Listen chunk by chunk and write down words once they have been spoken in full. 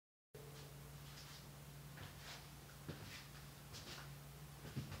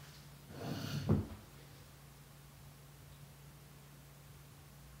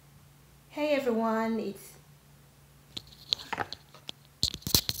Hey everyone, it's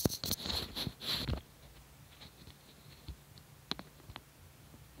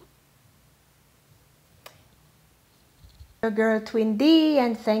your girl Twin D,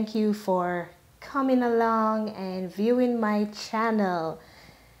 and thank you for coming along and viewing my channel.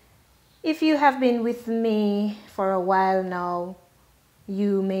 If you have been with me for a while now,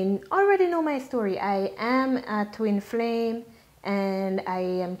 you may already know my story. I am a twin flame and I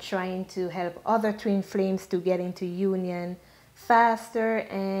am trying to help other twin flames to get into union faster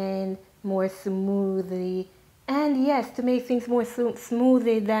and more smoothly, and yes, to make things more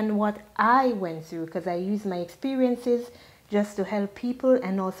smoothly than what I went through, because I use my experiences just to help people,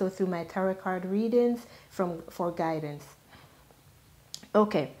 and also through my tarot card readings for guidance.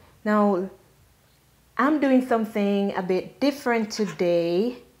 Okay, now I'm doing something a bit different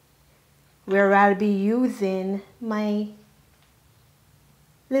today, where I'll be using my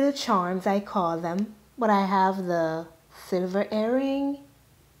little charms, I call them, but I have the silver earring,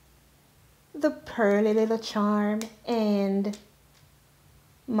 the pearly little charm, and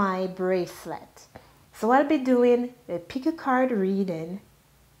my bracelet. So I'll be doing a pick a card reading,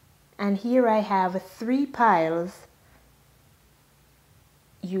 and here I have 3 piles.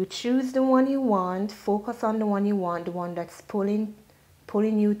 You choose the one you want, focus on the one you want, the one that's pulling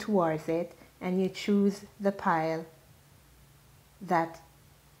you towards it, and you choose the pile that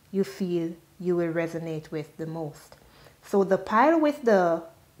you feel you will resonate with the most. So the pile with the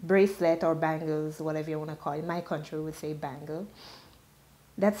bracelet or bangles, whatever you want to call it, my country would say bangle,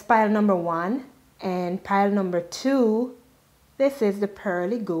 that's pile number 1. And pile number 2, this is the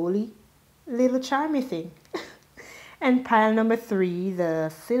pearly goldy little charmy thing. And pile number 3, the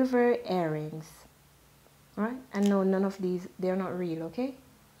silver earrings. All right, I know none of these, they're not real, okay?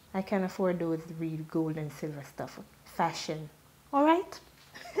 I can't afford those real gold and silver stuff. Fashion. All right?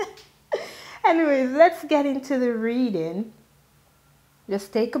 Anyways, let's get into the reading.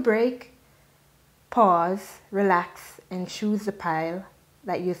 Just take a break, pause, relax, and choose the pile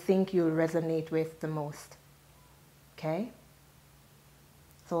that you think you'll resonate with the most. Okay?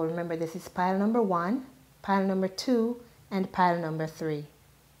 So remember, this is pile number 1, pile number 2, and pile number 3.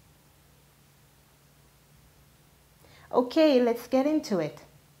 Okay, let's get into it.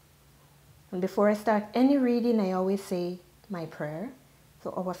 And before I start any reading, I always say my prayer. So,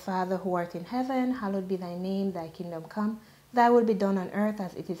 our Father who art in heaven, hallowed be thy name, thy kingdom come, thy will be done on earth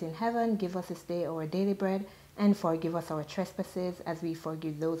as it is in heaven. Give us this day our daily bread, and forgive us our trespasses as we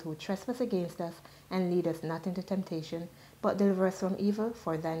forgive those who trespass against us. And lead us not into temptation, but deliver us from evil.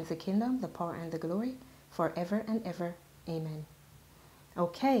 For thine is the kingdom, the power, and the glory, forever and ever. Amen.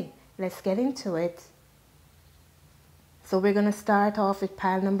 Okay, let's get into it. So we're going to start off with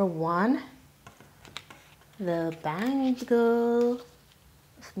pile number 1, the bangle.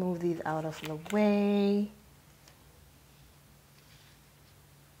 Let's move these out of the way.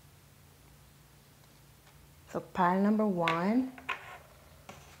 So pile number 1,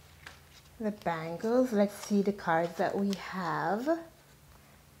 the bangles. Let's see the cards that we have.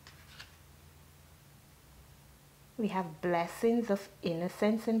 We have blessings of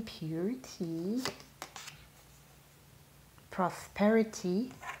innocence and purity,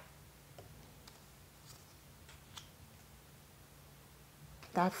 prosperity,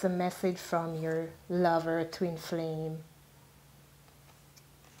 that's a message from your lover, twin flame.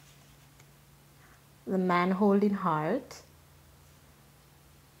 The man holding heart,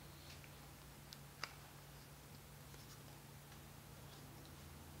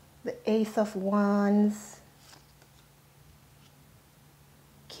 the ace of wands,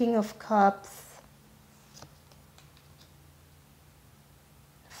 king of cups,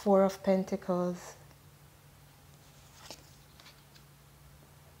 4 of pentacles,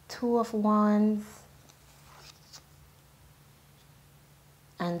 2 of wands,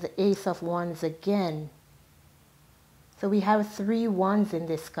 and the ace of wands again. So we have 3 wands in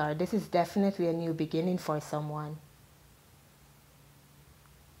this card. This is definitely a new beginning for someone.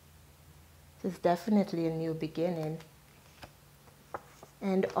 This is definitely a new beginning.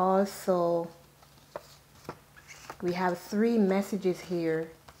 And also we have 3 messages here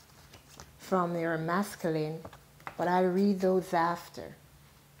from your masculine, but I'll read those after.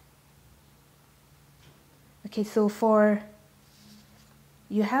 Okay, so for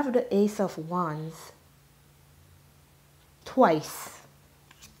you have the ace of wands twice.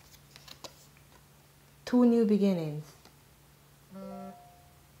 2 new beginnings.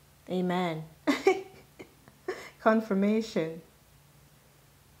 Amen. Confirmation.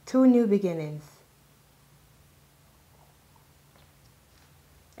 2 new beginnings.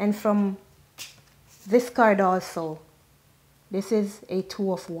 And from this card also, this is a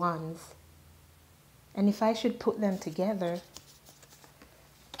 2 of wands. And if I should put them together,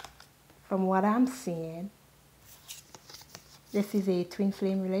 from what I'm seeing, this is a twin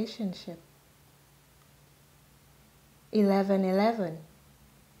flame relationship. 1111.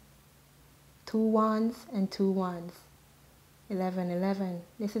 2 wands and 2 wands. 1111.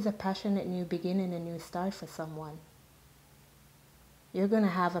 This is a passionate new beginning, a new start for someone. You're going to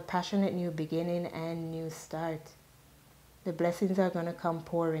have a passionate new beginning and new start. The blessings are going to come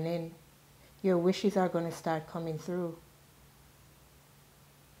pouring in. Your wishes are going to start coming through.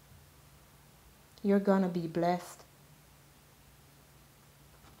 You're going to be blessed.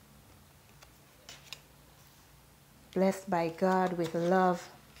 Blessed by God with love.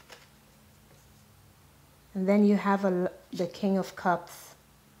 And then you have the King of Cups.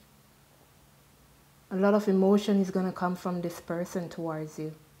 A lot of emotion is going to come from this person towards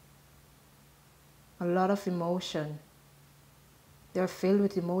you. A lot of emotion. They're filled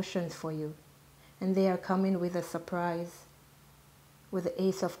with emotions for you. And they are coming with a surprise. With the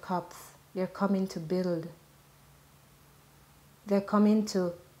Ace of Cups. They're coming to build. They're coming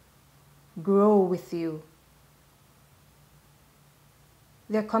to grow with you.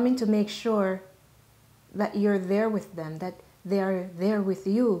 They're coming to make sure that you're there with them, that they are there with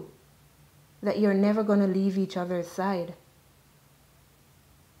you, that you're never going to leave each other's side.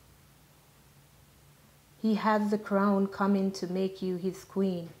 He has the crown coming to make you his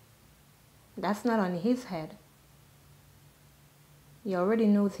queen. That's not on his head. He already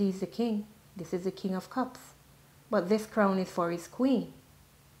knows he's the king. This is the King of Cups. But this crown is for his queen.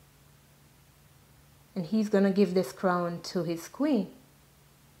 And he's going to give this crown to his queen,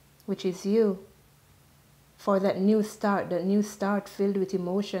 which is you. For that new start filled with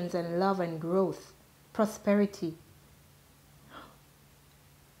emotions and love and growth, prosperity.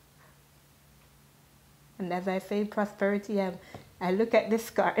 And as I say prosperity, I look at this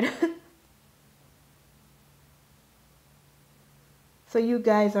card. So you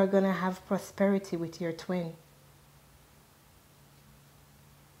guys are going to have prosperity with your twin.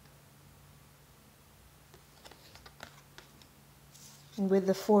 And with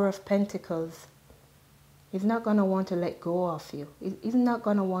the Four of Pentacles, he's not going to want to let go of you. He's not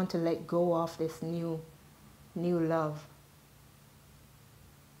going to want to let go of this new love.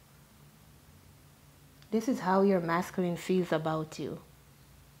 This is how your masculine feels about you.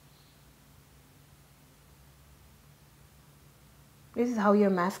 This is how your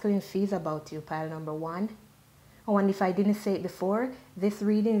masculine feels about you, pile number 1. Oh, and if I didn't say it before, this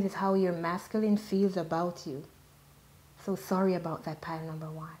reading is how your masculine feels about you. So sorry about that, pile number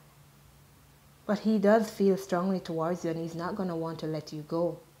 1. But he does feel strongly towards you, and he's not going to want to let you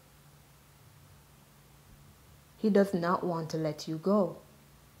go. He does not want to let you go.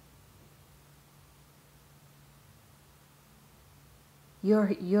 You're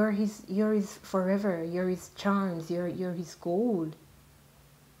his forever. You're his charms. You're his gold.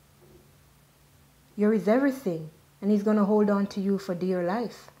 You're his everything. And he's going to hold on to you for dear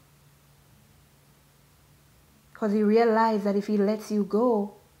life. Because he realized that if he lets you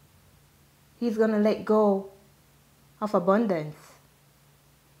go, he's going to let go of abundance.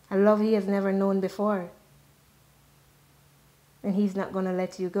 A love he has never known before. And he's not going to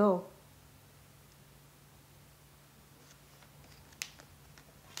let you go.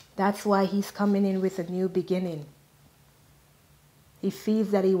 That's why he's coming in with a new beginning. He feels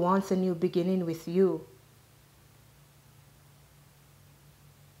that he wants a new beginning with you.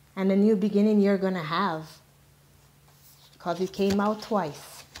 And the new beginning you're going to have. Because it came out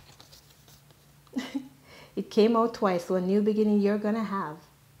twice. It came out twice, so a new beginning you're going to have.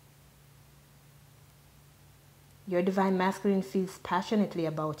 Your divine masculine feels passionately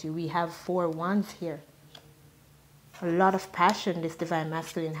about you. We have 4 wands here. A lot of passion this divine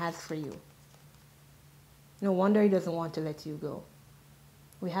masculine has for you. No wonder he doesn't want to let you go.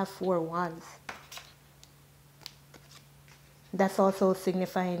 We have 4 wands. That's also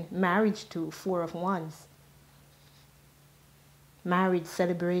signifying marriage too, 4 of wands. Marriage,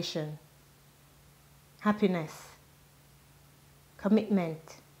 celebration, happiness,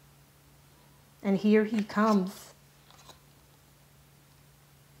 commitment. And here he comes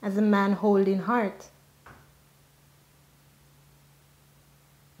as a man holding heart.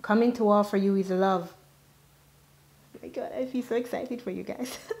 Coming to offer you his love. Oh my God, I feel so excited for you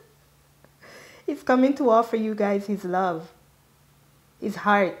guys. He's coming to offer you guys his love, his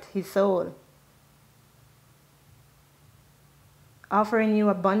heart, his soul. Offering you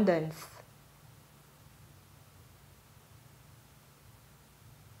abundance.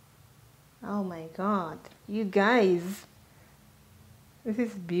 Oh my God, you guys. This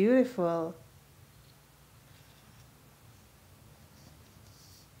is beautiful.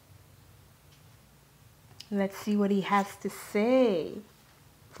 Let's see what he has to say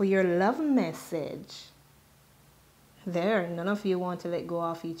for your love message. There, none of you want to let go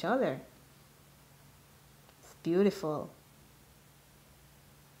of each other. It's beautiful.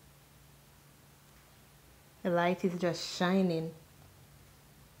 The light is just shining.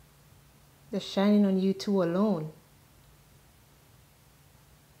 Just shining on you two alone.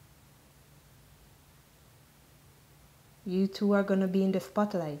 You two are going to be in the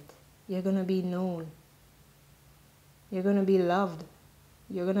spotlight. You're going to be known. You're going to be loved.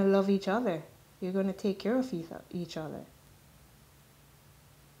 You're going to love each other. You're going to take care of each other.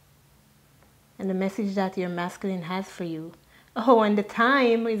 And the message that your masculine has for you. Oh, and the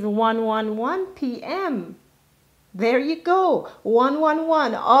time is 1:11 p.m. There you go.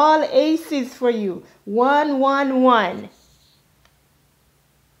 1:11. All aces for you. 1:11.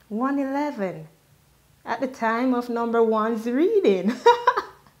 1:11. At the time of number one's reading.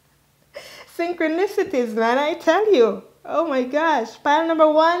 Synchronicities, man, I tell you. Oh my gosh. Pile number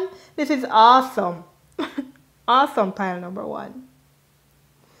one, this is awesome. Awesome, pile number one.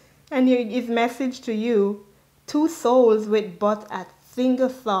 And his message to you, two souls with but a single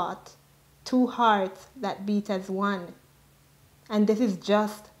thought, two hearts that beat as one. And this is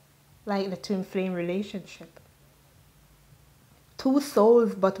just like the twin flame relationship. Two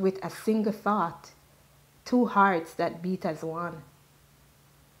souls but with a single thought, two hearts that beat as one.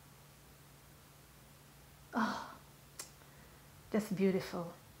 Oh, just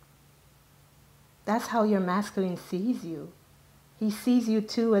beautiful. That's how your masculine sees you. He sees you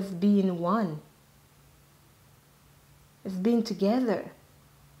two as being one, as being together,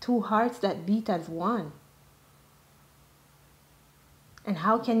 two hearts that beat as one. And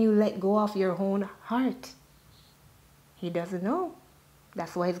how can you let go of your own heart? He doesn't know.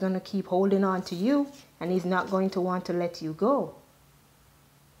 That's why he's going to keep holding on to you, and he's not going to want to let you go.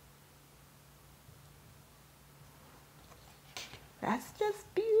 That's just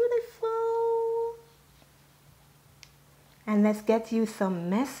beautiful. And let's get you some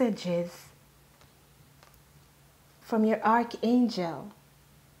messages from your archangel.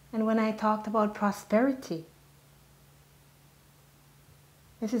 And when I talked about prosperity,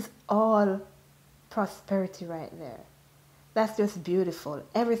 this is all prosperity right there. That's just beautiful.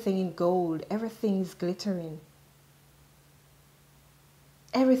 Everything in gold, everything is glittering.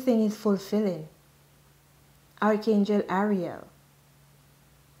 Everything is fulfilling. Archangel Ariel.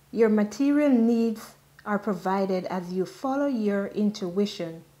 Your material needs are provided as you follow your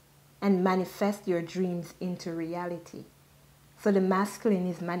intuition and manifest your dreams into reality. So the masculine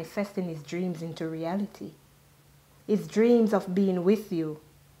is manifesting his dreams into reality. His dreams of being with you.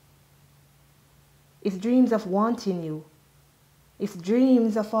 His dreams of wanting you. His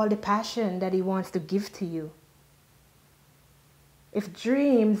dreams of all the passion that he wants to give to you. His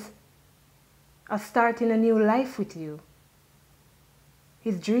dreams of starting a new life with you.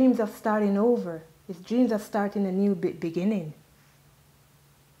 His dreams of starting over. His dreams of starting a new beginning.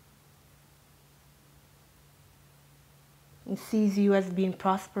 He sees you as being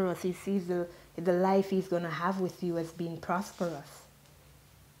prosperous. He sees the life he's going to have with you as being prosperous.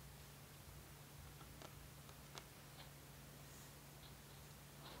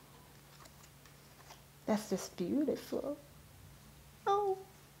 That's just beautiful. Oh,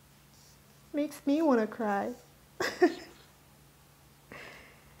 makes me want to cry.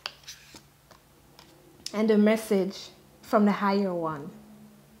 And a message from the higher one.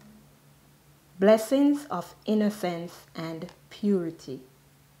 Blessings of innocence and purity.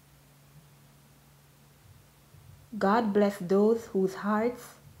 God bless those whose hearts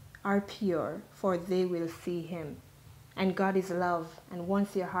are pure, for they will see him. And God is love, and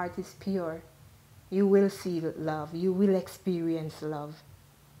once your heart is pure, you will see love. You will experience love.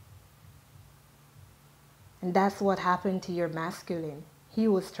 And that's what happened to your masculine. He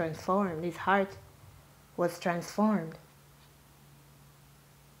was transformed. His heart was transformed.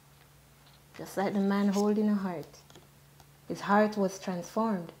 Just like the man holding a heart. His heart was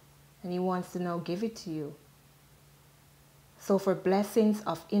transformed, and he wants to now give it to you. So for blessings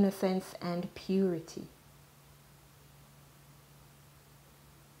of innocence and purity.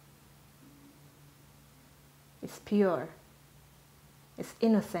 It's pure. It's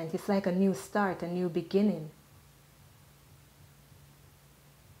innocent. It's like a new start, a new beginning.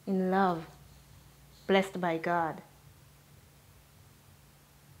 In love. Blessed by God.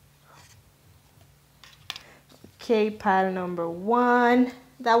 Okay, pile number one.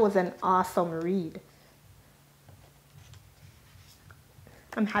 That was an awesome read.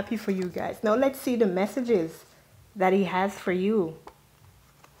 I'm happy for you guys. Now let's see the messages that he has for you.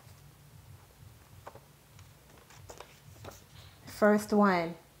 First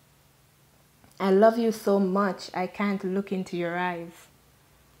one. I love you so much, I can't look into your eyes.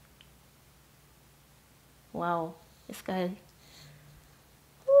 Wow, this guy.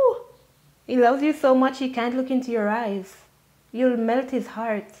 Whew. He loves you so much, he can't look into your eyes. You'll melt his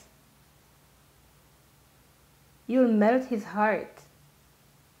heart. You'll melt his heart.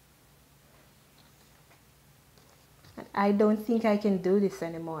 I don't think I can do this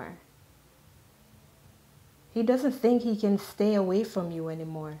anymore. He doesn't think he can stay away from you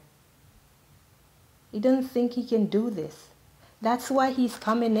anymore. He doesn't think he can do this. That's why he's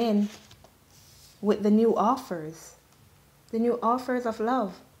coming in with the new offers. The new offers of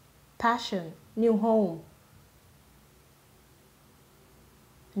love, passion, new home,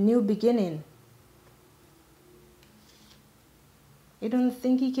 new beginning. He doesn't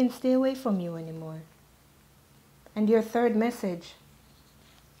think he can stay away from you anymore. And your third message,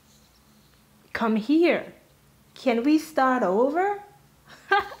 come here. Can we start over?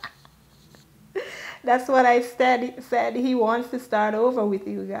 That's what I said. He wants to start over with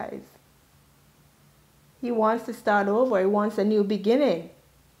you guys. He wants to start over. He wants a new beginning.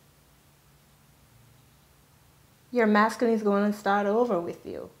 Your masculine is going to start over with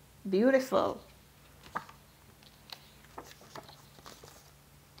you. Beautiful.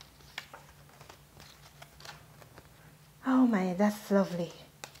 Oh my, that's lovely.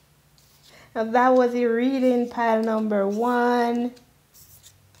 Now that was your reading, pile number 1.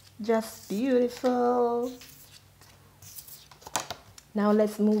 Just beautiful. Now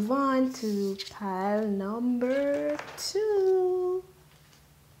let's move on to pile number 2.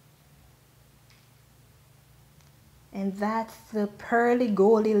 And that's the pearly,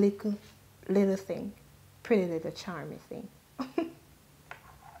 goldy little thing. Pretty little charming thing.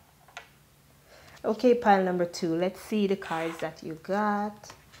 Okay, pile number 2. Let's see the cards that you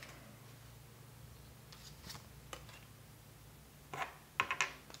got.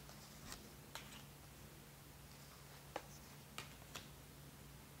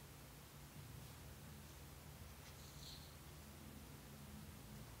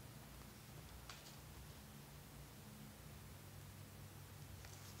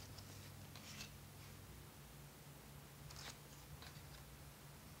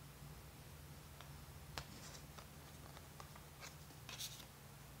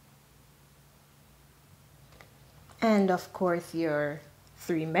 And of course, your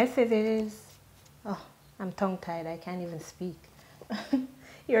 3 messages. Oh, I'm tongue-tied. I can't even speak.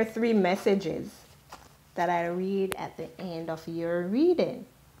 Your 3 messages that I read at the end of your reading.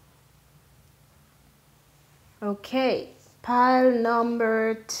 Okay, pile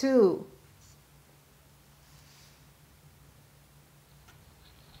number 2.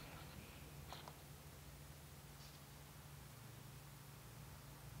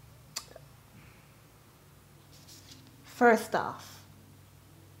 First off,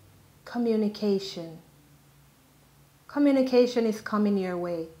 communication. Communication is coming your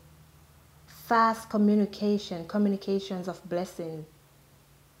way. Fast communication, communications of blessing,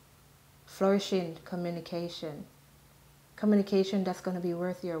 flourishing communication, communication that's going to be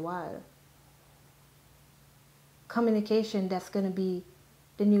worth your while, communication that's going to be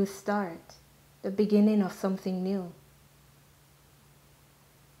the new start, the beginning of something new.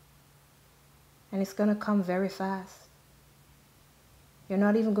 And it's going to come very fast. You're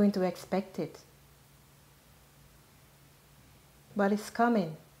not even going to expect it. But it's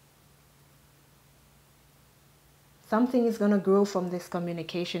coming. Something is going to grow from this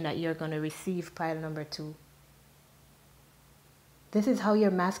communication that you're going to receive, pile number 2. This is how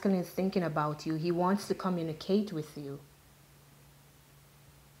your masculine is thinking about you. He wants to communicate with you.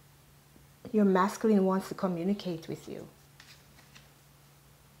 Your masculine wants to communicate with you.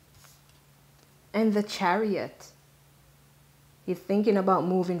 And the Chariot. He's thinking about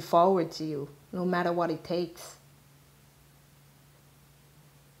moving forward to you, no matter what it takes.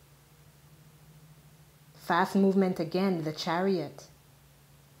 Fast movement again, the Chariot.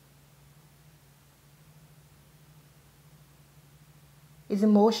 His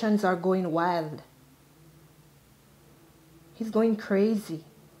emotions are going wild. He's going crazy.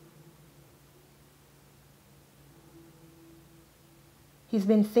 He's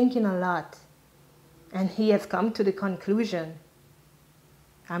been thinking a lot, and he has come to the conclusion,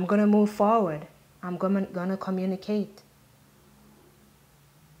 I'm going to move forward. I'm going to communicate.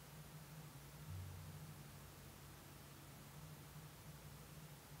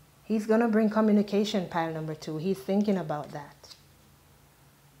 He's going to bring communication, pile number 2. He's thinking about that.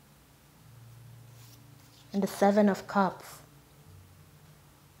 And the 7 of Cups.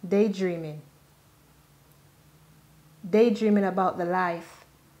 Daydreaming. Daydreaming about the life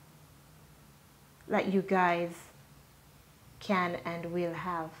that you guys can and will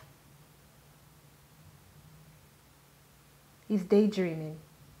have. He's daydreaming.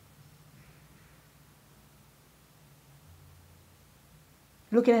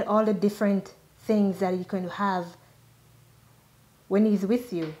 Looking at all the different things that you can have when he's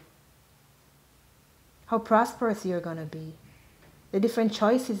with you. How prosperous you're going to be. The different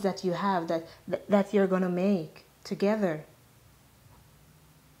choices that you have that you're going to make together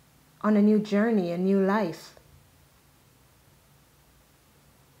on a new journey, a new life.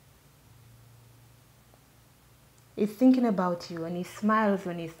 He's thinking about you and he smiles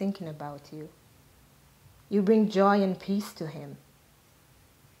when he's thinking about you. You bring joy and peace to him.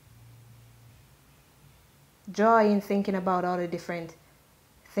 Joy in thinking about all the different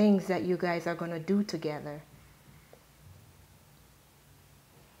things that you guys are going to do together.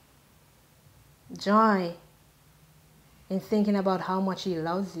 Joy in thinking about how much he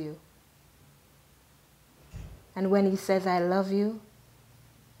loves you. And when he says, I love you,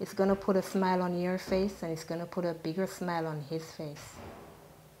 it's going to put a smile on your face and it's going to put a bigger smile on his face.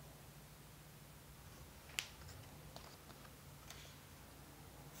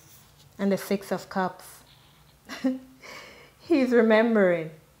 And the Six of Cups. He's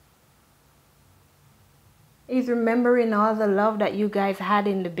remembering. He's remembering all the love that you guys had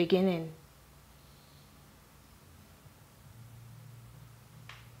in the beginning.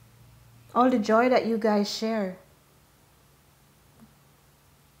 All the joy that you guys share.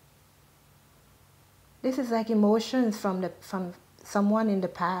 This is like emotions from someone in the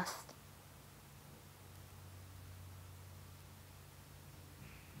past.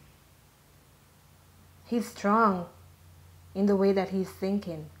 He's strong in the way that he's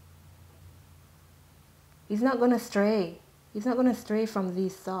thinking. He's not going to stray. He's not going to stray from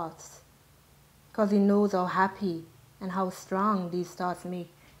these thoughts because he knows how happy and how strong these thoughts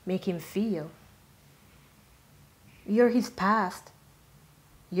make him feel. You're his past,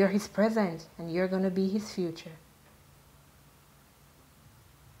 you're his present, and you're going to be his future.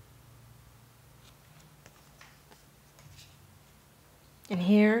 And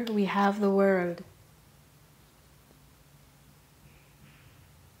here we have the world.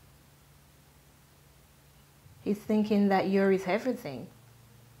 He's thinking that you're his everything.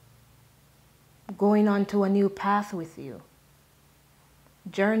 Going on to a new path with you.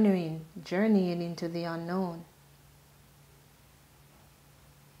 Journeying into the unknown.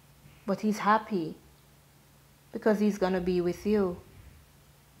 But he's happy because he's going to be with you.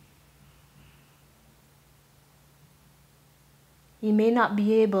 He may not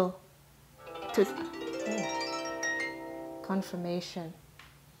be able to... Confirmation.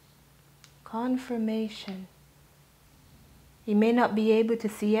 Confirmation. He may not be able to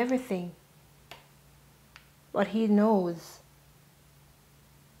see everything, but he knows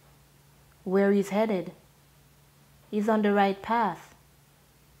where he's headed. He's on the right path.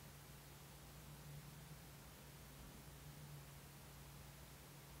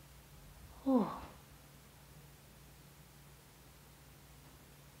 Oh.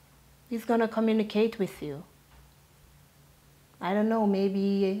 He's going to communicate with you. I don't know,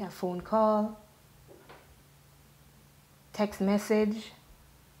 maybe a phone call, text message,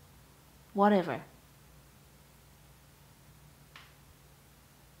 whatever.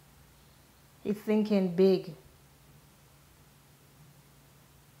 He's thinking big.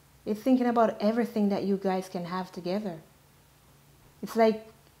 He's thinking about everything that you guys can have together. It's like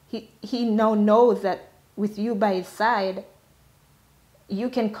he now knows that with you by his side, you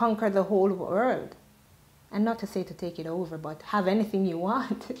can conquer the whole world. And not to say to take it over, but have anything you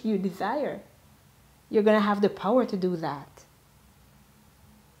want, you desire. You're going to have the power to do that.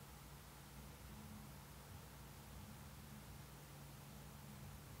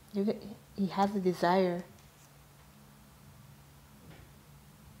 He has the desire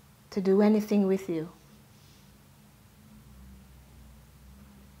to do anything with you.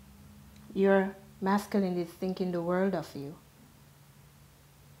 Your masculine is thinking the world of you.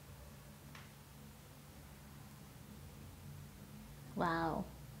 Wow.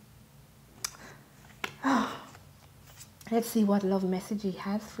 Let's see what love message he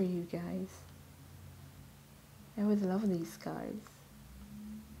has for you guys. I always love these cards.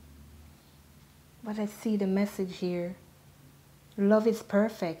 But I see the message here. Love is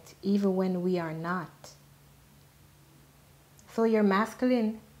perfect even when we are not. So your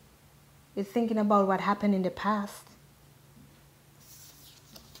masculine is thinking about what happened in the past.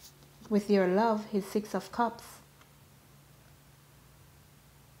 With your love, his Six of Cups.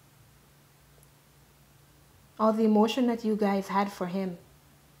 All the emotion that you guys had for him.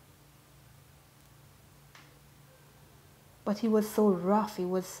 But he was so rough. He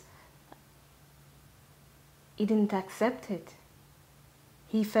didn't accept it.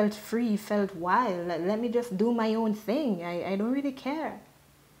 He felt free, he felt wild. Let me just do my own thing. I don't really care.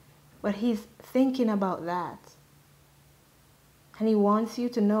 But he's thinking about that. And he wants you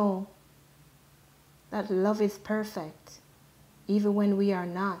to know that love is perfect, even when we are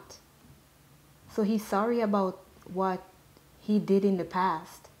not. So he's sorry about what he did in the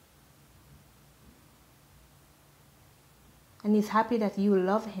past. And he's happy that you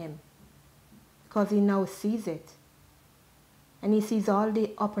love him because he now sees it. And he sees all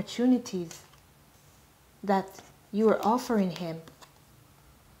the opportunities that you are offering him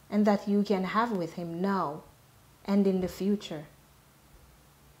and that you can have with him now and in the future.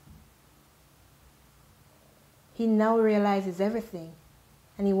 He now realizes everything,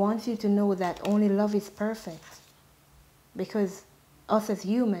 and he wants you to know that only love is perfect, because us as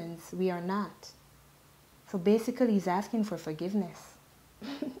humans, we are not. So basically, he's asking for forgiveness.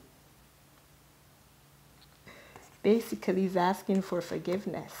 Basically, he's asking for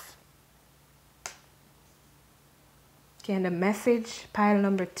forgiveness. Okay, and the message, pile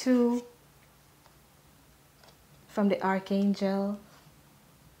number 2, from the Archangel.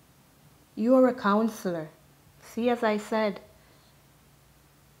 You are a counselor. See, as I said,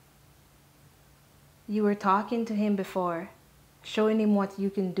 you were talking to him before, showing him what you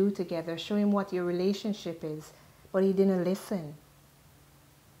can do together, showing him what your relationship is, but he didn't listen.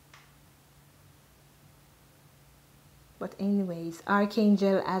 But anyways,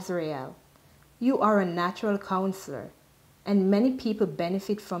 Archangel Azrael, you are a natural counselor, and many people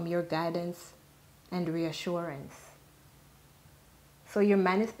benefit from your guidance and reassurance. So your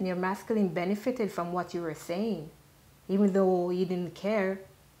masculine benefited from what you were saying, even though you didn't care,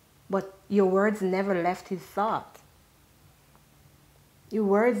 but your words never left his thought. Your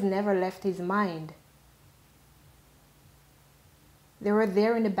words never left his mind. They were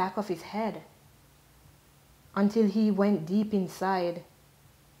there in the back of his head until he went deep inside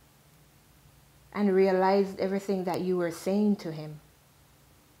and realized everything that you were saying to him.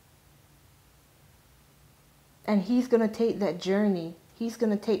 And he's going to take that journey. He's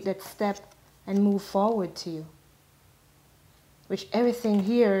going to take that step and move forward to you. Which everything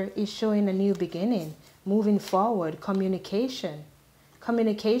here is showing a new beginning, moving forward, communication.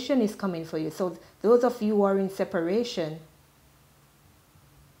 Communication is coming for you. So those of you who are in separation,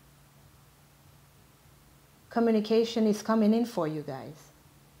 communication is coming in for you guys.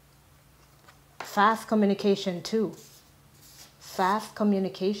 Fast communication too. Fast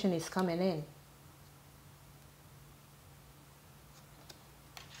communication is coming in.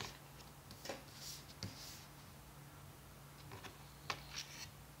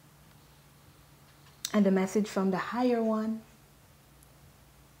 And the message from the higher one.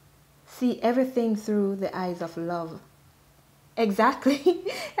 See everything through the eyes of love. Exactly.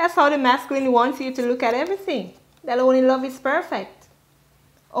 That's how the masculine wants you to look at everything. That only love is perfect.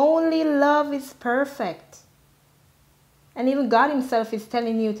 Only love is perfect. And even God himself is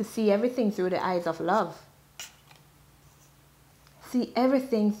telling you to see everything through the eyes of love. See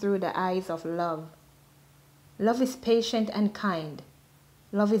everything through the eyes of love. Love is patient and kind.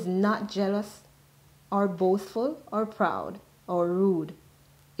 Love is not jealous or boastful or proud or rude.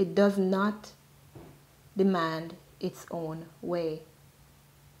 It does not demand its own way.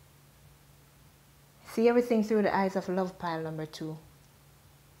 See everything through the eyes of love, pile number 2.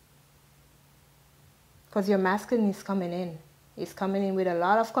 Because your masculine is coming in. It's coming in with a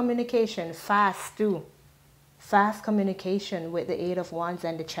lot of communication, fast too. Fast communication with the 8 of Wands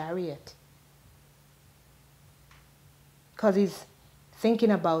and the Chariot. Because he's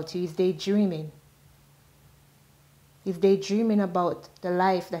thinking about you, he's daydreaming. He's daydreaming about the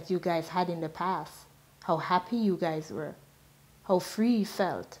life that you guys had in the past. How happy you guys were. How free you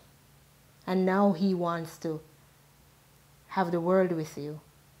felt. And now he wants to have the world with you.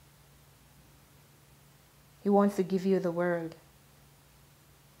 He wants to give you the world.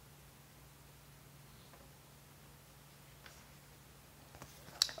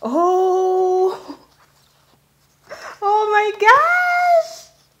 Oh! Oh my gosh!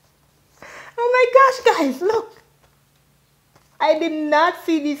 Oh my gosh, guys, look! I did not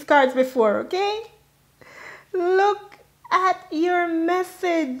see these cards before, okay? Look at your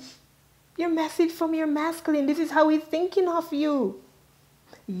message. Your message from your masculine. This is how he's thinking of you.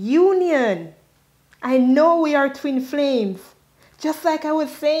 Union. I know we are twin flames. Just like I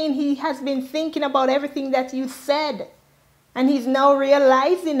was saying, he has been thinking about everything that you said. And he's now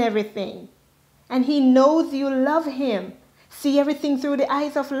realizing everything. And he knows you love him. See everything through the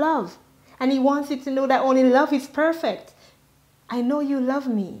eyes of love. And he wants you to know that only love is perfect. I know you love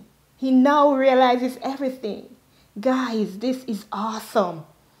me. He now realizes everything. Guys, this is awesome.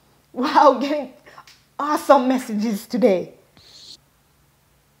 Wow, getting awesome messages today.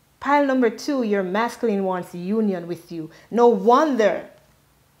 Pile number 2, your masculine wants union with you. No wonder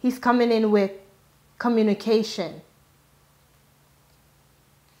he's coming in with communication.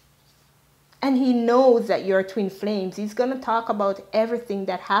 And he knows that you're twin flames. He's going to talk about everything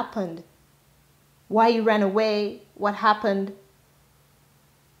that happened. Why you ran away, what happened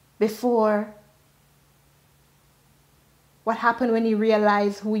before, what happened when he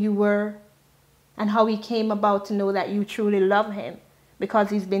realized who you were, and how he came about to know that you truly love him,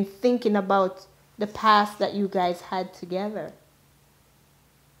 because he's been thinking about the past that you guys had together.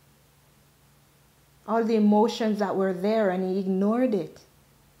 All the emotions that were there, and he ignored it.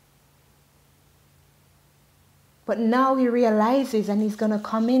 But now he realizes, and he's going to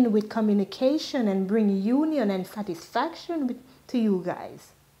come in with communication and bring union and satisfaction to you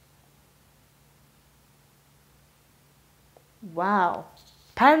guys. Wow.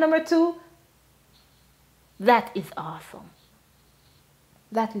 Pile number 2, that is awesome.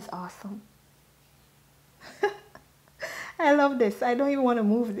 That is awesome. I love this. I don't even want to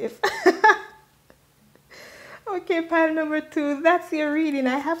move this. Okay, pile number 2, that's your reading.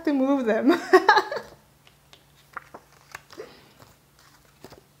 I have to move them.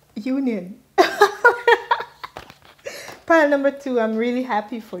 Union. Pile number 2, I'm really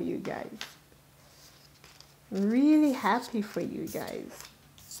happy for you guys. Really happy for you guys.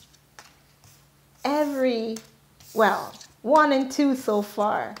 Well, 1 and 2 so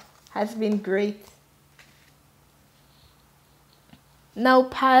far has been great. Now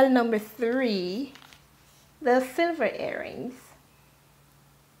pile number 3, the silver earrings.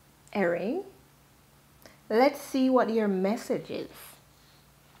 Let's see what your message is.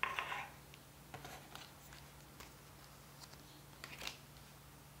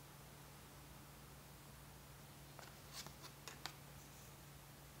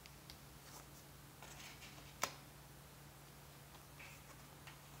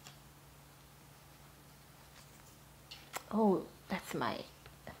 Oh, that's my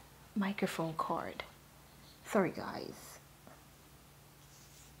microphone cord. Sorry, guys.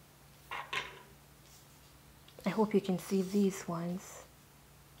 I hope you can see these ones.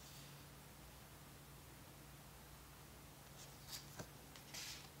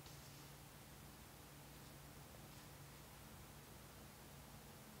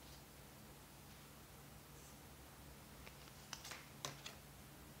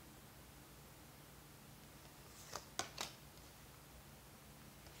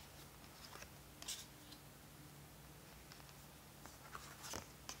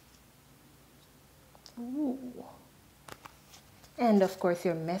 Ooh. And of course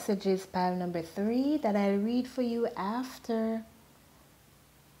your messages, pile number 3, that I'll read for you after.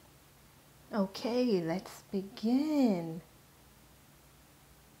 Okay, let's begin.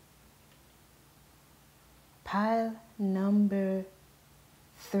 Pile number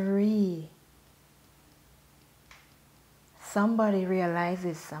 3. Somebody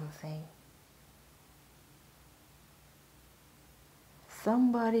realizes something.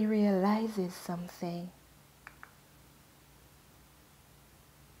 Somebody realizes something.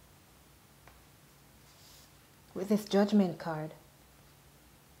 With this judgment card,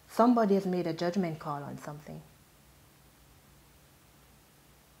 somebody has made a judgment call on something.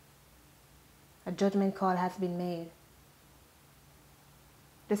 A judgment call has been made.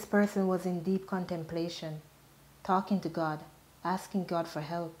 This person was in deep contemplation, talking to God, asking God for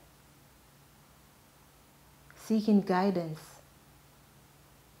help, seeking guidance.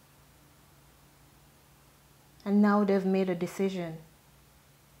 And now they've made a decision.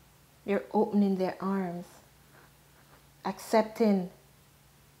 They're opening their arms, accepting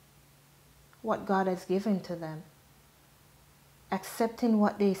what God has given to them, accepting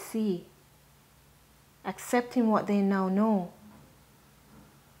what they see, accepting what they now know.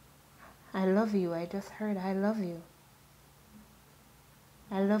 I love you. I just heard, I love you.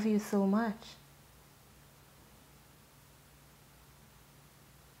 I love you so much.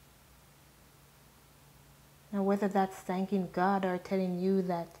 Now, whether that's thanking God or telling you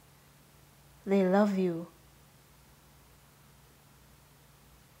that they love you,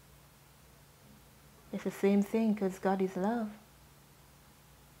 it's the same thing, because God is love.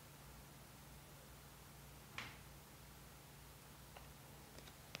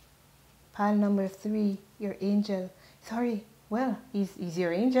 Pile number 3, your angel. Sorry, well, he's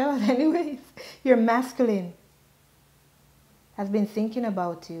your angel anyways. Your masculine has been thinking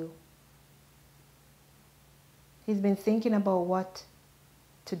about you. He's been thinking about what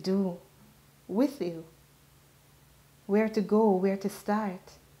to do with you, where to go, where to start.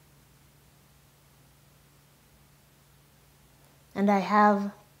 And I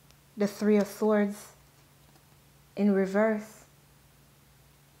have the 3 of Swords in reverse.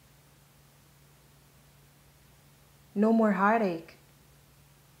 No more heartache.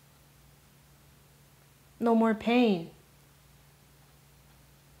 No more pain.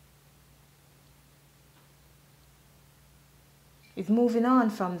 He's moving on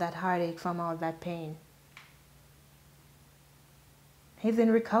from that heartache, from all that pain. He's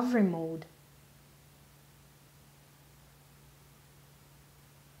in recovery mode.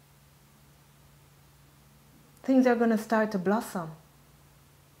 Things are going to start to blossom.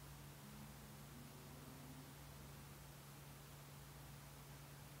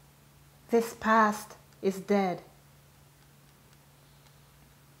 This past is dead.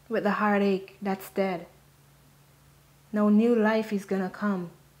 With the heartache, that's dead. No new life is going to come.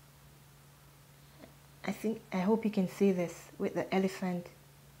 I hope you can see this with the elephant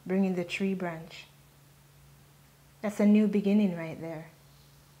bringing the tree branch. That's a new beginning right there.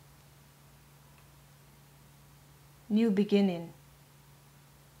 New beginning.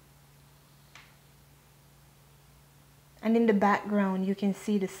 And in the background, you can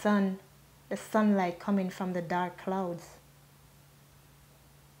see the sun, the sunlight coming from the dark clouds.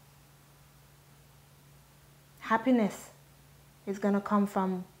 Happiness is going to come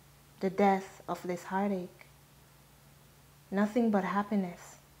from the death of this heartache. Nothing but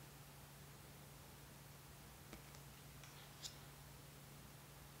happiness.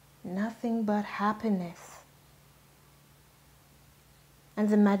 Nothing but happiness. And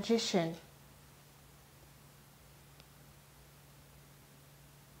the magician,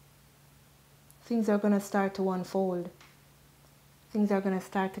 things are going to start to unfold. Things are going to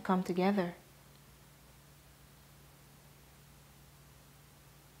start to come together.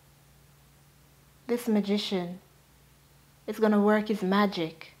 This magician is going to work his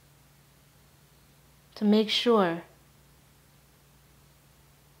magic to make sure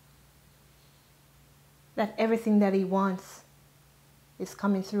that everything that he wants is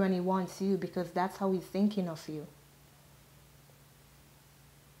coming through, and he wants you because that's how he's thinking of you.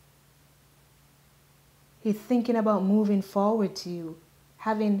 He's thinking about moving forward to you,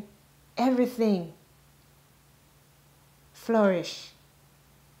 having everything flourish,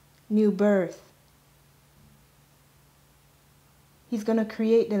 new birth. He's going to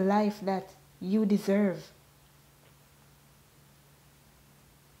create the life that you deserve.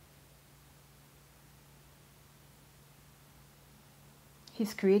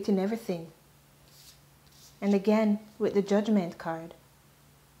 He's creating everything. And again, with the Judgment card,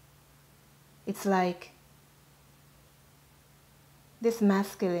 it's like this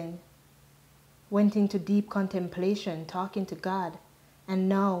masculine went into deep contemplation, talking to God. And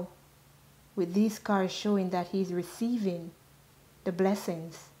now, with these cards showing that he's receiving the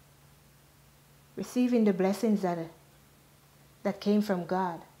blessings. Receiving the blessings that came from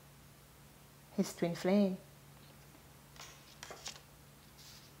God, his twin flame.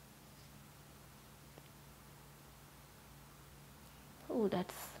 Oh,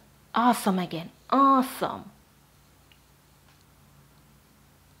 that's awesome again. Awesome.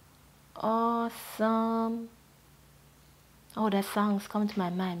 Awesome. Oh, that song's come to my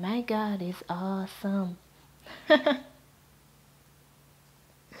mind. My God is awesome.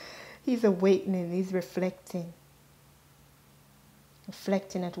 He's awakening, he's reflecting.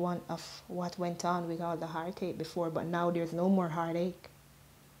 Reflecting at one of what went on with all the heartache before, but now there's no more heartache.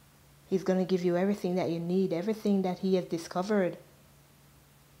 He's going to give you everything that you need, everything that he has discovered.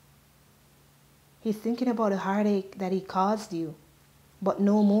 He's thinking about the heartache that he caused you, but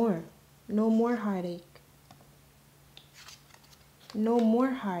no more. No more heartache. No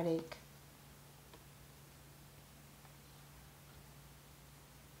more heartache.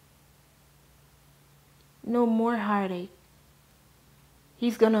 No more heartache.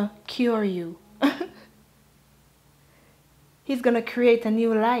 He's gonna cure you. He's gonna create a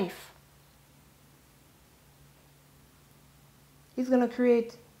new life. He's gonna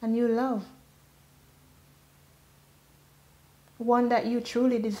create a new love. One that you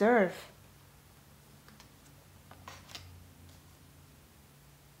truly deserve.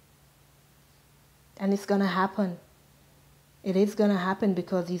 And it's gonna happen. It is gonna happen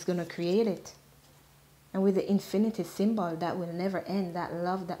because he's gonna create it. And with the infinity symbol that will never end, that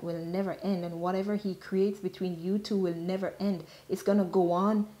love that will never end, and whatever he creates between you two will never end. It's going to go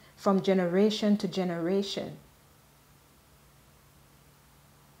on from generation to generation.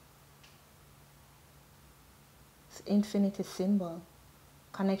 It's infinity symbol.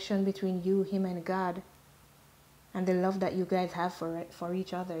 Connection between you, him, and God. And the love that you guys have for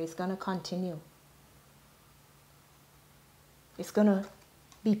each other is going to continue. It's going to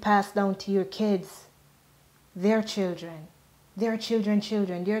be passed down to your kids. Their children, their children,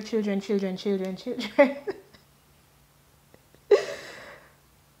 their children.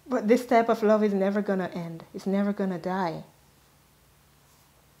 But this type of love is never going to end. It's never going to die.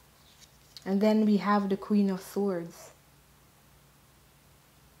 And then we have the Queen of Swords.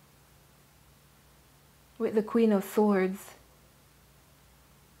 With the Queen of Swords,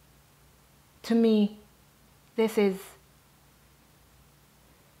 to me, this is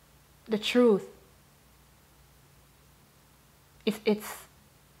the truth. It's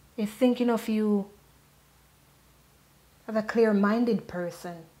thinking of you as a clear-minded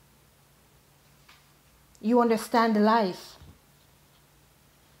person. You understand life.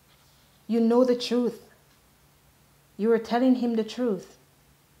 You know the truth. You are telling him the truth.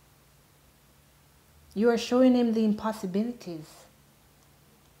 You are showing him the impossibilities.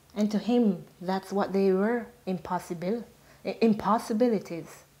 And to him, that's what they were, impossibilities.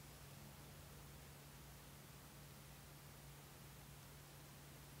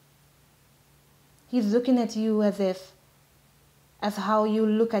 He's looking at you as how you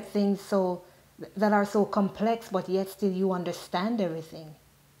look at things that are so complex, but yet still you understand everything.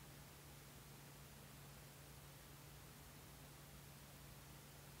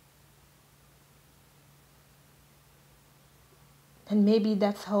 And maybe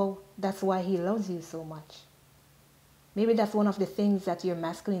that's why he loves you so much. Maybe that's one of the things that your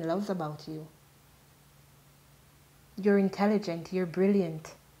masculine loves about you. You're intelligent, you're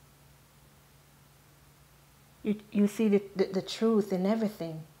brilliant. You see the truth in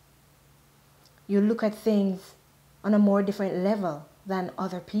everything. You look at things on a more different level than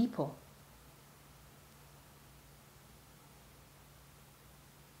other people.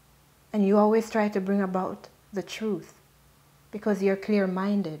 And you always try to bring about the truth because you're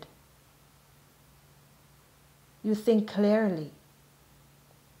clear-minded. You think clearly.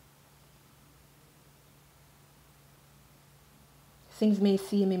 Things may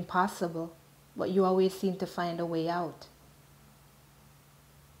seem impossible, but you always seem to find a way out.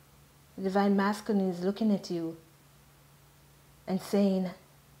 The Divine Masculine is looking at you and saying,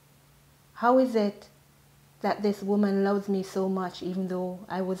 how is it that this woman loves me so much even though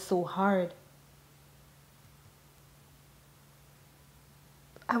I was so hard?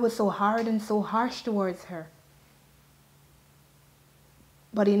 I was so hard and so harsh towards her.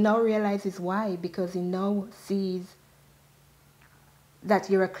 But he now realizes why, because he now sees that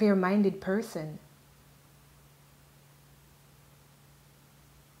you're a clear-minded person.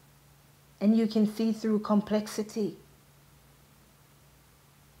 And you can see through complexity.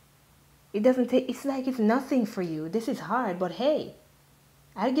 It's like it's nothing for you. This is hard, but hey,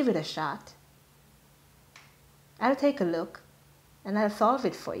 I'll give it a shot. I'll take a look and I'll solve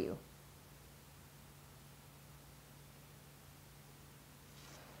it for you.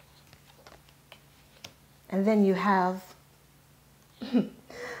 And then you have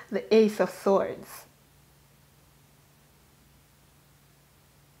the Ace of Swords.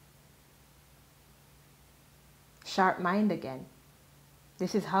 Sharp mind again.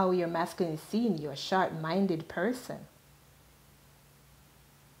 This is how your masculine is seeing you, a sharp-minded person.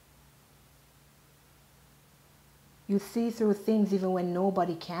 You see through things even when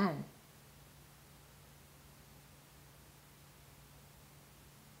nobody can.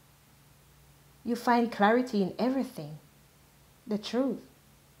 You find clarity in everything, the truth.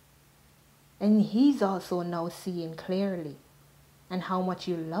 And he's also now seeing clearly and how much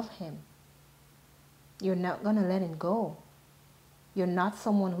you love him. You're not going to let him go. You're not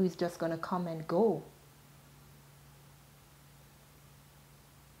someone who is just going to come and go.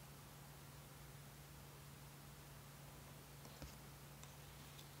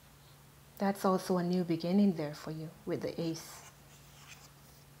 That's also a new beginning there for you with the Ace.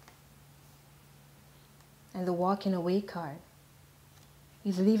 And the walking away card.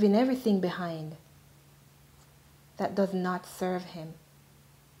 He's leaving everything behind that does not serve him.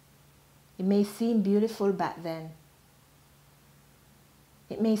 It may seem beautiful back then.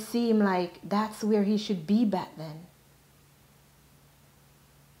 It may seem like that's where he should be back then.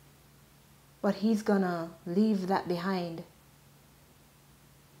 But he's gonna leave that behind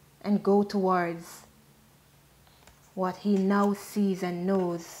and go towards what he now sees and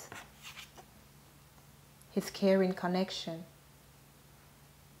knows, his caring connection.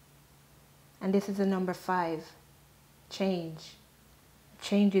 And this is the number 5, change.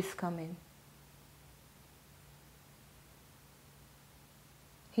 Change is coming.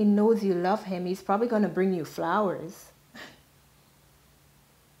 He knows you love him. He's probably going to bring you flowers.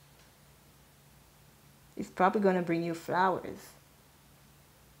 He's probably going to bring you flowers.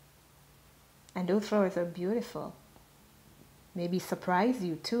 And those flowers are beautiful. Maybe surprise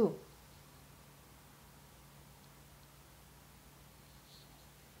you too.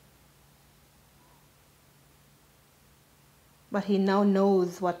 But he now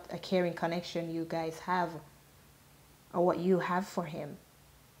knows what a caring connection you guys have, or what you have for him.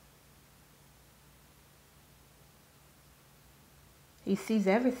 He sees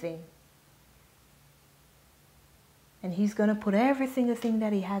everything. And he's going to put every single thing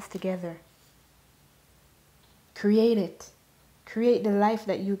that he has together. Create it. Create the life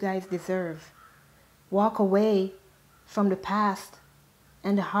that you guys deserve. Walk away from the past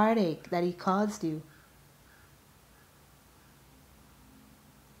and the heartache that he caused you.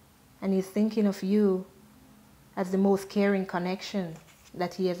 And he's thinking of you as the most caring connection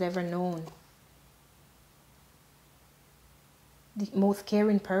that he has ever known. The most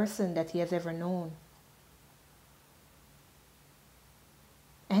caring person that he has ever known.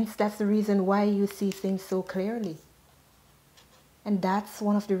 Hence, that's the reason why you see things so clearly. And that's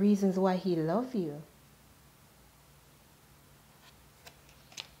one of the reasons why he loves you.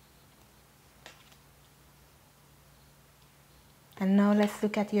 And now let's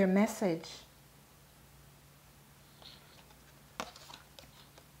look at your message.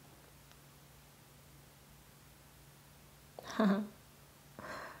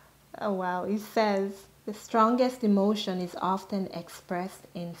 Oh wow, it says, the strongest emotion is often expressed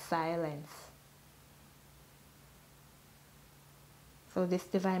in silence. So this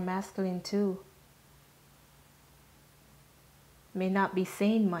divine masculine too may not be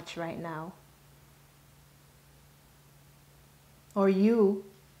saying much right now. Or you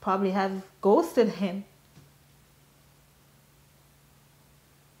probably have ghosted him.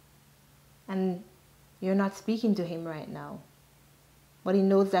 And you're not speaking to him right now. But he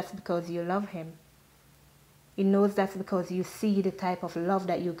knows that's because you love him. He knows that's because you see the type of love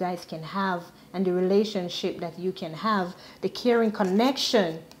that you guys can have and the relationship that you can have, the caring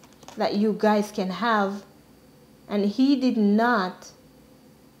connection that you guys can have. And he did not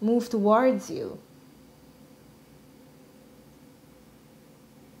move towards you.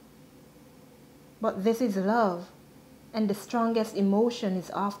 But this is love, and the strongest emotion is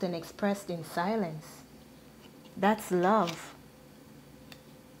often expressed in silence. That's love.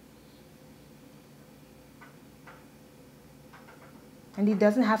 And he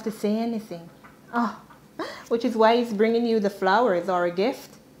doesn't have to say anything. Oh, which is why he's bringing you the flowers or a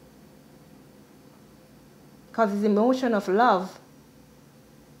gift. Because his emotion of love,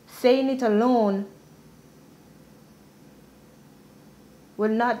 saying it alone, will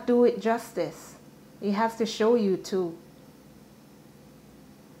not do it justice. He has to show you too.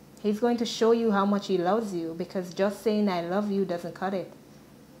 He's going to show you how much he loves you, because just saying I love you doesn't cut it.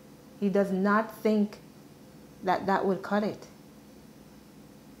 He does not think that that will cut it.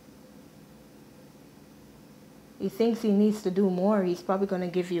 He thinks he needs to do more. He's probably going to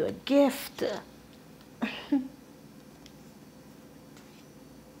give you a gift.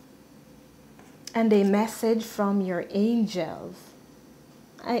 And a message from your angels.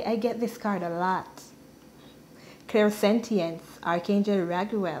 I get this card a lot. Clairsentience, Archangel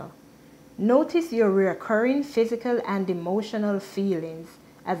Raguel. Notice your recurring physical and emotional feelings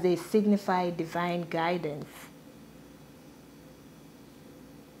as they signify divine guidance.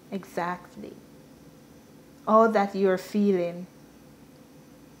 Exactly. All that you're feeling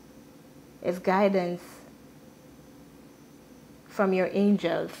is guidance from your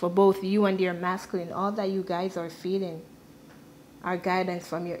angels for both you and your masculine. All that you guys are feeling are guidance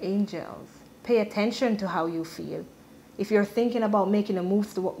from your angels. Pay attention to how you feel. If you're thinking about making a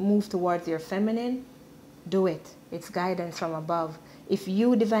move towards your feminine, do it. It's guidance from above. If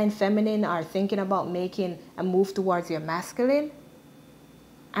you, divine feminine, are thinking about making a move towards your masculine,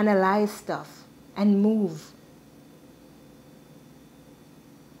 analyze stuff and move.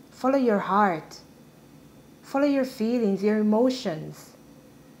 Follow your heart. Follow your feelings, your emotions.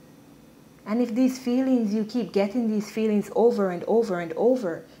 And if these feelings, you keep getting these feelings over and over and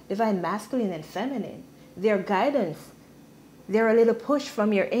over, divine masculine and feminine, they're guidance. They're a little push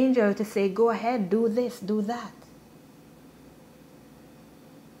from your angel to say, go ahead, do this, do that.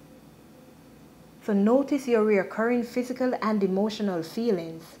 So notice your recurring physical and emotional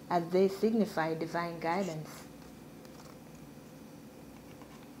feelings as they signify divine guidance.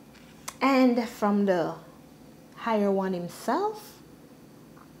 And from the higher one himself,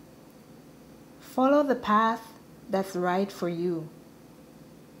 follow the path that's right for you.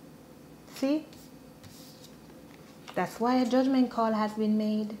 See? That's why a judgment call has been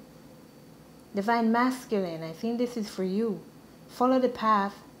made. Divine masculine, I think this is for you. Follow the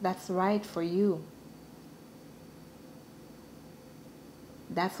path that's right for you.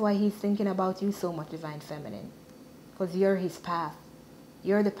 That's why he's thinking about you so much, divine feminine. Because you're his path.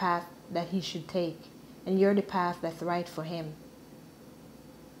 You're the path that he should take. And you're the path that's right for him.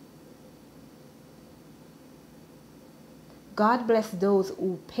 God bless those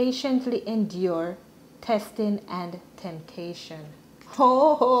who patiently endure testing and temptation.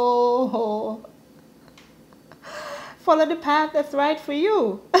 Ho, ho, ho. Follow the path that's right for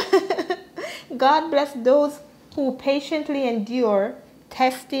you. God bless those who patiently endure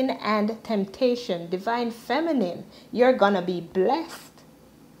testing and temptation. Divine feminine, you're gonna be blessed.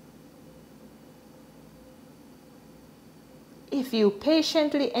 If you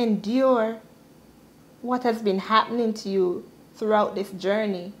patiently endure what has been happening to you throughout this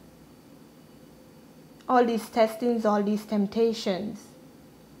journey, all these testings, all these temptations,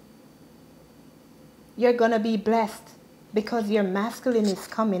 you're gonna be blessed because your masculine is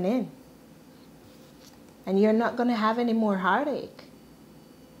coming in. And you're not gonna have any more heartache.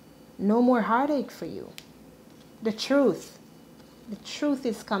 No more heartache for you. The truth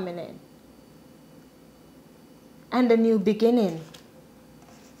is coming in. And a new beginning.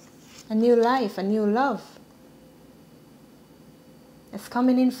 A new life, a new love. It's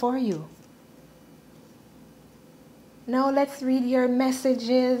coming in for you. Now let's read your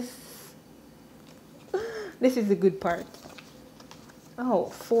messages. This is the good part. Oh,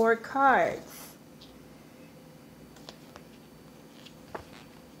 4 cards.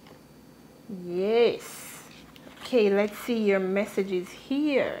 Yes. Okay, let's see your messages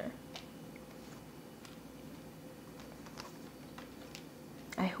here.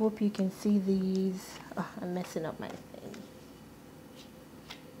 I hope you can see these. Oh, I'm messing up my thing.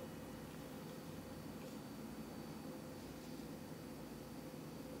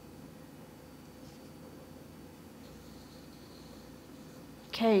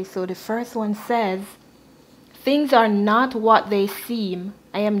 Okay, so the first one says, things are not what they seem.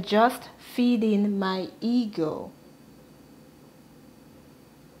 I am just feeding my ego.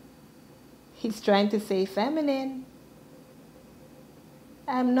 He's trying to say, feminine,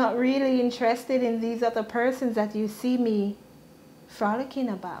 I'm not really interested in these other persons that you see me frolicking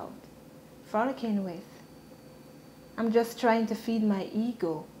with. I'm just trying to feed my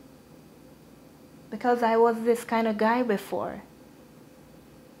ego. Because I was this kind of guy before.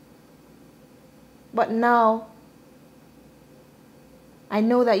 But now, I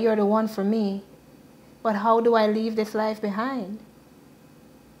know that you're the one for me. But how do I leave this life behind?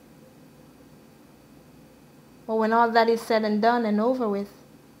 Well, when all that is said and done and over with,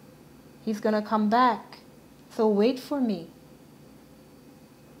 he's going to come back. So wait for me.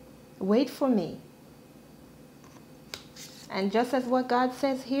 Wait for me. And just as what God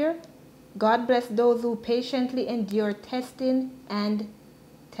says here, God bless those who patiently endure testing and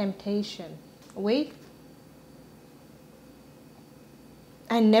temptation. Wait.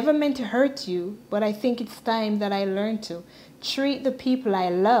 I never meant to hurt you, but I think it's time that I learn to treat the people I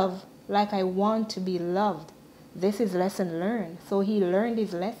love like I want to be loved. This is lesson learned. So he learned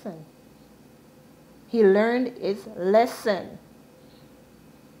his lesson. He learned his lesson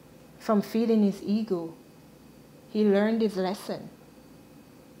from feeding his ego. He learned his lesson.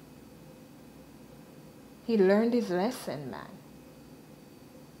 He learned his lesson, man.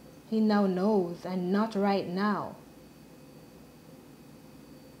 He now knows, and not right now.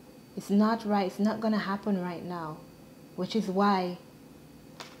 It's not right. It's not going to happen right now, which is why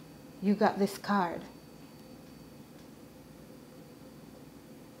you got this card.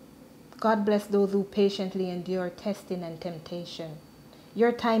 God bless those who patiently endure testing and temptation.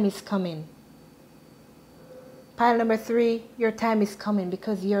 Your time is coming. Pile number 3, your time is coming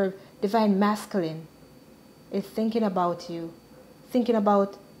because your divine masculine is thinking about you, thinking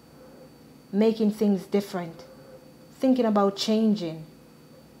about making things different, thinking about changing.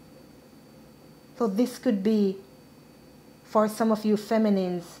 So this could be for some of you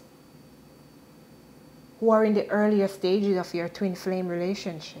feminines who are in the earlier stages of your twin flame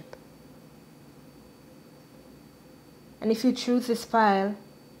relationship. And if you choose this pile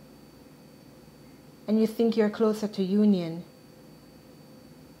and you think you're closer to union,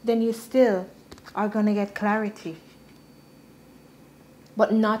 then you still are going to get clarity.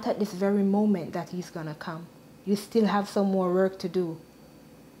 But not at this very moment that he's going to come. You still have some more work to do.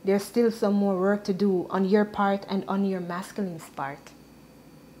 There's still some more work to do on your part and on your masculine's part.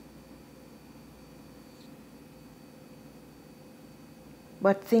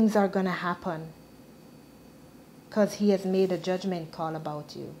 But things are going to happen because he has made a judgment call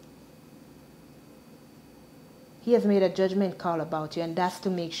about you. He has made a judgment call about you, and that's to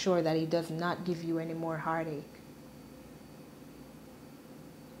make sure that he does not give you any more heartache.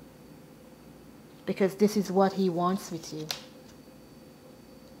 Because this is what he wants with you.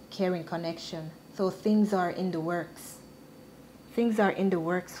 Caring connection. So things are in the works. Things are in the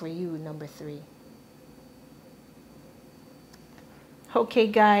works for you, number 3. Okay,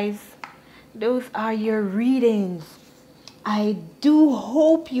 guys. Those are your readings. I do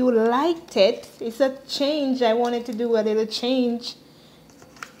hope you liked it. It's a change. I wanted to do a little change.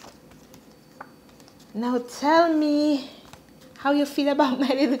 Now tell me how you feel about my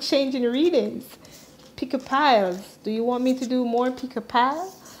little change in readings. Pick a piles. Do you want me to do more pick a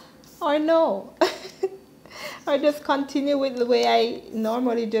pile? Or no? Or just continue with the way I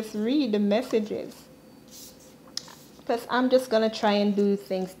normally just read the messages? Because I'm just going to try and do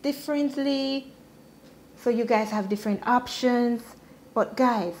things differently. So you guys have different options. But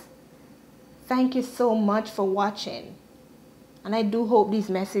guys, thank you so much for watching. And I do hope these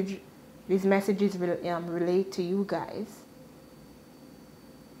messages relate to you guys.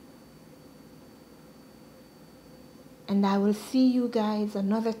 And I will see you guys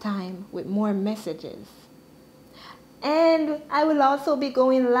another time with more messages. And I will also be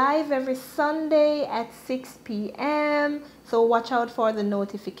going live every Sunday at 6 p.m. So watch out for the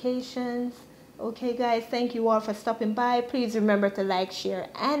notifications. Okay guys, thank you all for stopping by. Please remember to like, share,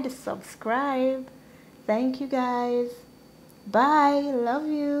 and subscribe. Thank you guys. Bye. Love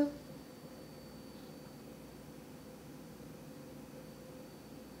you.